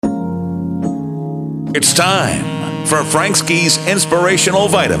It's time for Frankski's Inspirational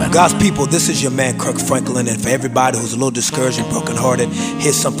Vitamin. God's people, this is your man, Kirk Franklin, and for everybody who's a little discouraged and brokenhearted,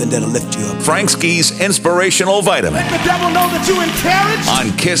 here's something that'll lift you up. Frankski's Inspirational Vitamin. Let the devil know that you encouraged.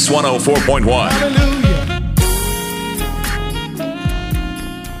 On KISS 104.1. Hallelujah.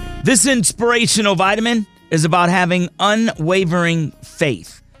 This Inspirational Vitamin is about having unwavering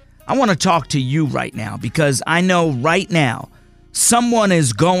faith. I want to talk to you right now because I know right now someone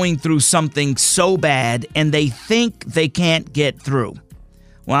is going through something so bad and they think they can't get through.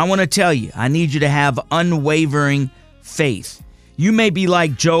 Well, I want to tell you, I need you to have unwavering faith. You may be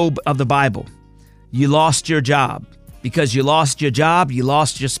like Job of the Bible. You lost your job. Because you lost your job, you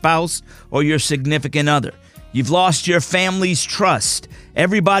lost your spouse or your significant other. You've lost your family's trust.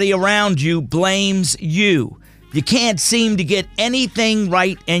 Everybody around you blames you. You can't seem to get anything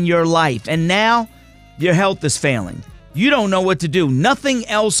right in your life. And now your health is failing. You don't know what to do. Nothing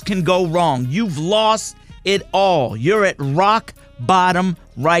else can go wrong. You've lost it all. You're at rock bottom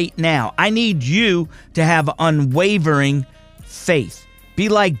right now. I need you to have unwavering faith. Be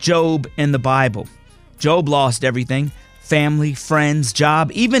like Job in the Bible. Job lost everything. Family, friends,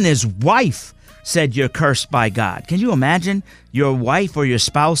 job, even his wife said you're cursed by God. Can you imagine your wife or your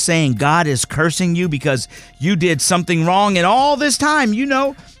spouse saying God is cursing you because you did something wrong and all this time, you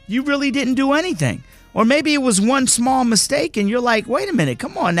know, you really didn't do anything? Or maybe it was one small mistake and you're like, wait a minute,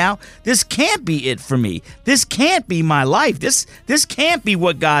 come on now. This can't be it for me. This can't be my life. This can't be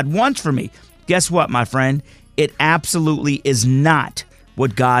what God wants for me. Guess what, my friend? It absolutely is not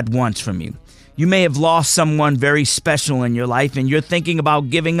what God wants from you. You may have lost someone very special in your life and you're thinking about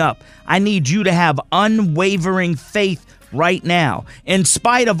giving up. I need you to have unwavering faith right now. In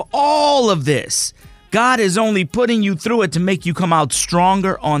spite of all of this, God is only putting you through it to make you come out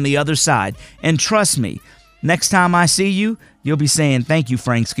stronger on the other side. And trust me, next time I see you, you'll be saying, thank you,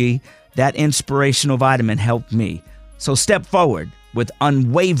 Frankski. That inspirational vitamin helped me. So step forward with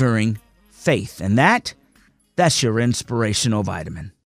unwavering faith. And that's your inspirational vitamin.